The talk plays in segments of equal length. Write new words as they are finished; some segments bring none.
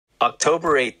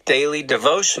October 8th Daily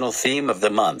Devotional Theme of the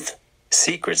Month.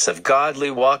 Secrets of Godly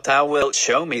Walk. Thou wilt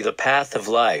show me the path of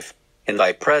life. In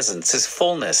thy presence is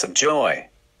fullness of joy.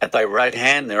 At thy right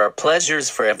hand there are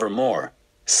pleasures for evermore.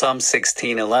 Psalm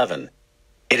 16:11.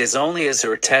 It is only as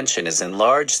our attention is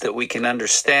enlarged that we can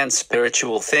understand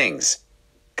spiritual things.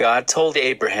 God told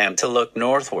Abraham to look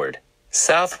northward,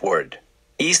 southward,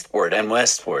 eastward and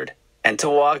westward, and to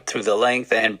walk through the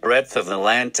length and breadth of the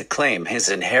land to claim his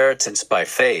inheritance by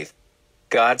faith.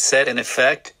 God said in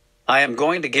effect, I am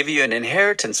going to give you an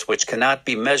inheritance which cannot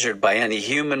be measured by any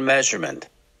human measurement.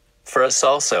 For us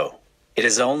also, it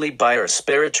is only by our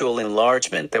spiritual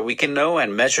enlargement that we can know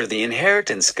and measure the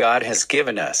inheritance God has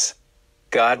given us.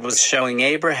 God was showing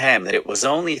Abraham that it was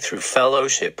only through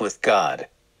fellowship with God,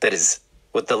 that is,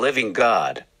 with the living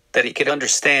God, that he could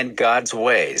understand God's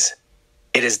ways.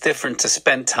 It is different to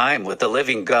spend time with the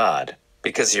living God,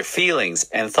 because your feelings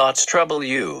and thoughts trouble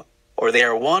you, or they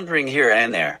are wandering here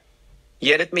and there.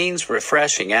 Yet it means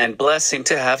refreshing and blessing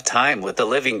to have time with the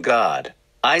living God.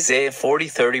 Isaiah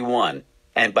 40:31.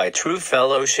 And by true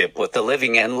fellowship with the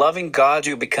living and loving God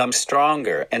you become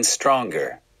stronger and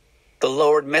stronger. The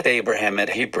Lord met Abraham at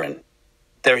Hebron.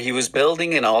 There he was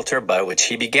building an altar by which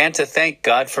he began to thank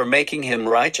God for making him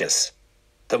righteous.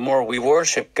 The more we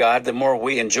worship God, the more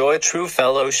we enjoy true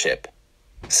fellowship.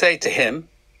 Say to him,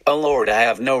 O Lord, I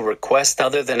have no request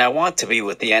other than I want to be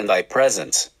with thee in thy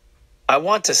presence. I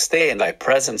want to stay in thy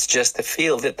presence just to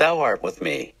feel that thou art with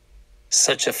me.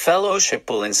 Such a fellowship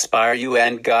will inspire you,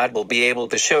 and God will be able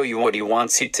to show you what he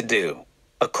wants you to do,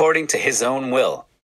 according to his own will.